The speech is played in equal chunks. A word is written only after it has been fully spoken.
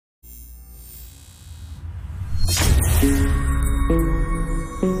السلام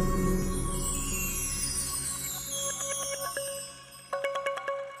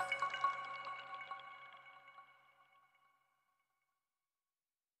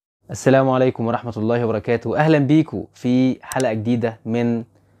عليكم ورحمة الله وبركاته. أهلا بيكم في حلقة جديدة من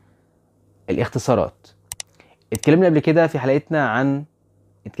الاختصارات. اتكلمنا في حلقة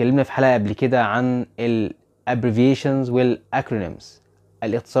قبل كده عن abbreviations والacronyms،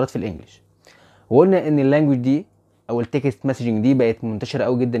 الاختصارات في الانجليش، وقلنا ان اللانجوج دي او التكست مسجنج دي بقت منتشرة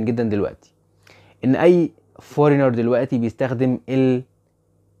قوي جدا جدا دلوقتي، ان اي فورينر دلوقتي بيستخدم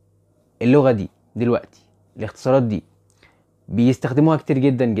اللغة دي دلوقتي، الاختصارات دي بيستخدموها كتير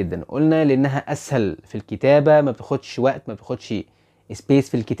جدا جدا. قلنا لانها اسهل في الكتابة، ما بتاخدش وقت، ما بتاخدش سبيس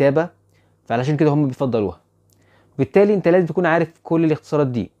في الكتابة، فعلشان كده هم بيفضلوها. بالتالي انت لازم تكون عارف كل الاختصارات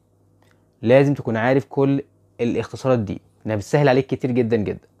دي، انها بتسهل عليك كتير جدا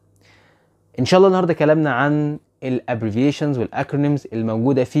جدا. ان شاء الله النهارده كلامنا عن الابريفيشنز والاكرونيمز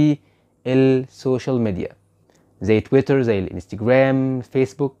الموجوده في السوشيال ميديا، زي تويتر، زي الانستجرام،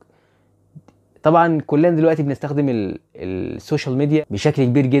 فيسبوك. طبعا كلنا دلوقتي بنستخدم السوشيال ميديا بشكل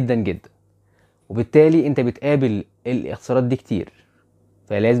كبير جدا جدا، وبالتالي انت بتقابل الاختصارات دي كتير،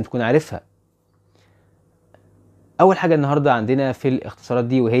 فلازم تكون عارفها. اول حاجه النهارده عندنا في الاختصارات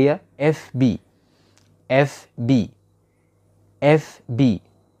دي وهي FB.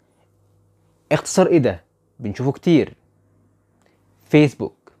 اختصار ايه ده؟ بنشوفه كتير،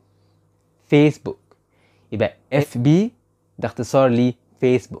 فيسبوك. يبقى FB ده اختصار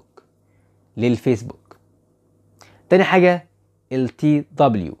لفيسبوك، للفيسبوك. تاني حاجه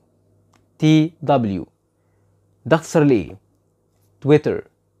TW ده اختصار لايه؟ تويتر،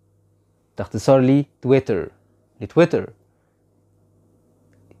 ده اختصار لتويتر،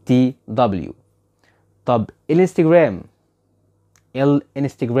 TW. طب الانستجرام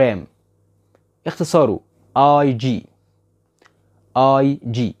اختصاره IG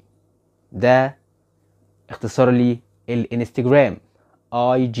ده اختصار للانستجرام،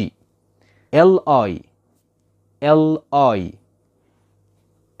 IG. LI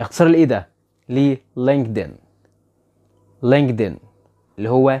اختصار لايه ده؟ للينكدين، اللي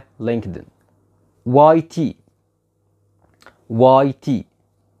هو لينكدين. YT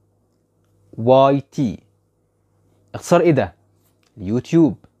اختصار ايه ده؟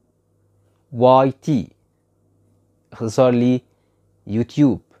 يوتيوب، YT اختصار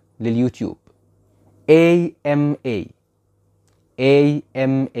ليوتيوب، لليوتيوب. AMA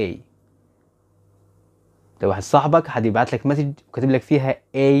لو واحد صاحبك هيبعت لك مسج وكاتب لك فيها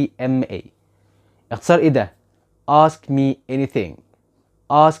AMA، اختصار ايه ده؟ ask me anything.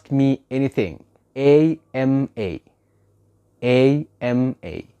 AMA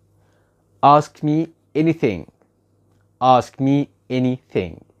ask me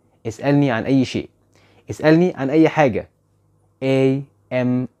anything. اسألني عن اي شيء، اسألني عن اي حاجة.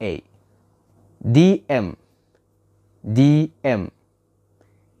 AMA. DM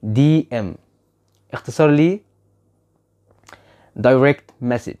اختصار لي direct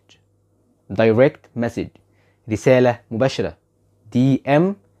message، رسالة مباشرة.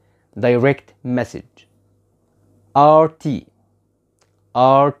 DM direct message. RT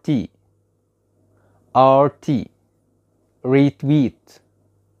retweet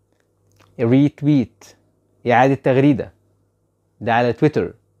إعادة تغريدة، ده على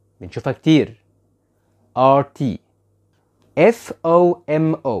تويتر بنشوفها كتير. RT.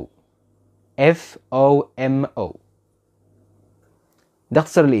 FOMO ده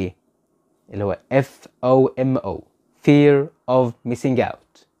اختصار لإيه؟ اللي هو FOMO fear of missing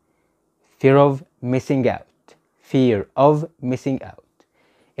out.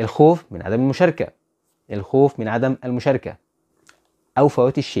 الخوف من عدم المشاركة أو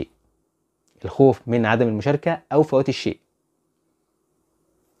فوات الشيء.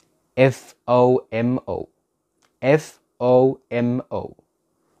 FOMO.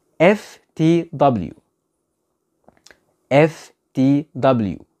 FTW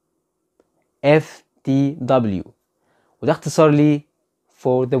وده اختصار لي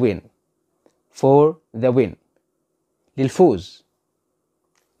for the win، للفوز.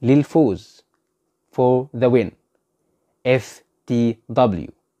 for the win. FTW.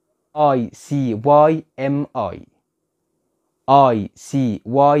 ICYMI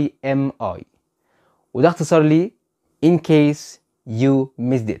وده اختصار لي in case you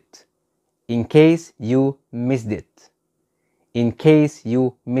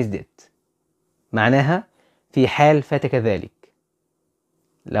missed it. معناها في حال فاتك ذلك،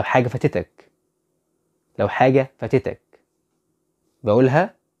 لو حاجة فاتتك.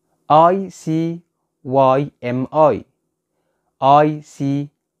 بقولها ICYMI.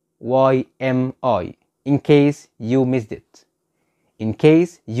 in case you missed it. in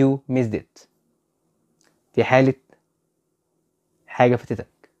case you missed it. في حالة حاجة فاتتك.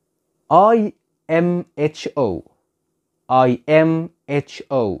 IMHO.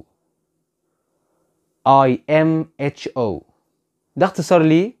 IMHO. IMHO. ده اختصار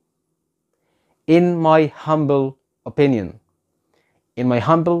لي in my humble opinion. in my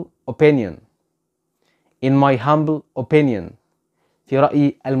humble opinion. in my humble opinion. في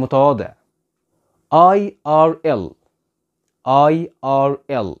رأيي المتواضع. IRL.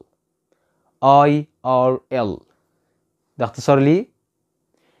 IRL. IRL. ده اختصار لي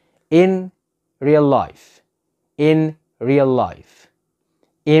in real life. in real life.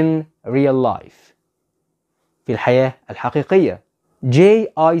 in real life. في الحياة الحقيقية.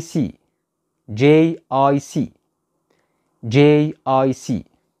 JIC. JIC. JIC.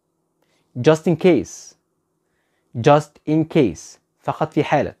 just in case. just in case. فقط في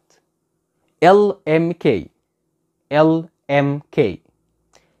حالة. LMK. LMK.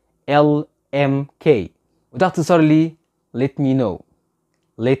 LMK. وده اختصار لي let me know.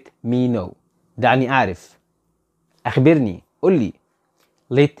 let me know. دعني أعرف. أخبرني. قل لي.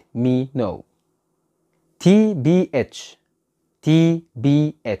 let me know. TBH.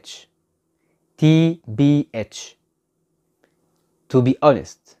 TBH. TBH. to be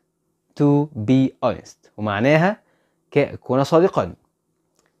honest. to be honest. ومعناها كي أكون صادقا.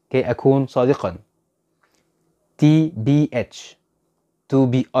 كي أكون صادقا. TBH. to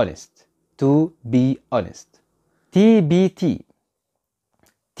be honest. to be honest. TBT.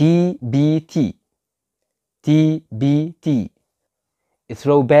 TBT. TBT.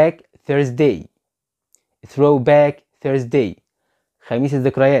 throwback Thursday. throwback Thursday. خميس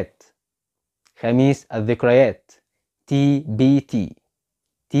الذكريات. خميس الذكريات. TBT.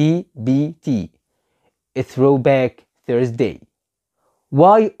 TBT. throwback Thursday.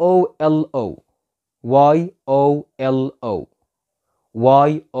 YOLO. YOLO.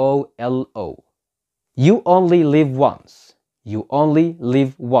 YOLO. You only live once. You only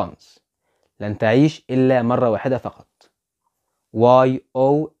live once. لن تعيش إلا مرة واحدة فقط.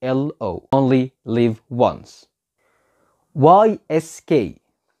 YOLO. Only live once. YSK.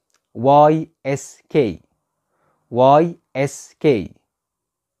 YSK. YSK.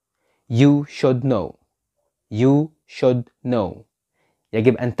 You should know. You should know.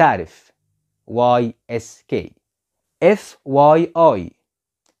 يجب أن تعرف. YSK. FYI.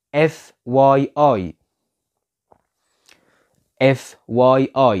 FYI.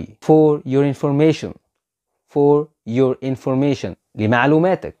 FYI. For your information. For your information.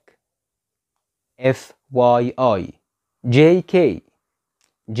 لمعلوماتك. FYI. JK.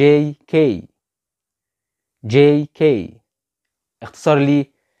 JK. JK. اختصار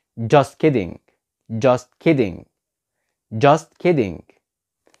لي just kidding. just kidding. just kidding.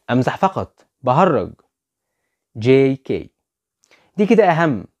 أمزح فقط. بهرج. JK. دي كده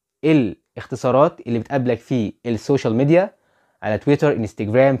أهم الاختصارات اللي بتقابلك في السوشيال ميديا على تويتر،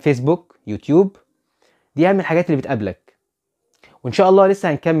 انستجرام، فيسبوك، يوتيوب. دي أهم الحاجات اللي بتقابلك. وإن شاء الله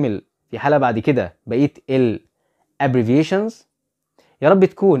لسه هنكمل في حلقة بعد كده بقية abbreviations. يا رب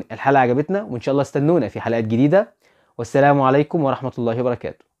تكون الحلقة عجبتنا، وإن شاء الله استنونا في حلقات جديدة. والسلام عليكم ورحمة الله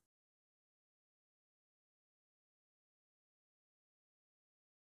وبركاته.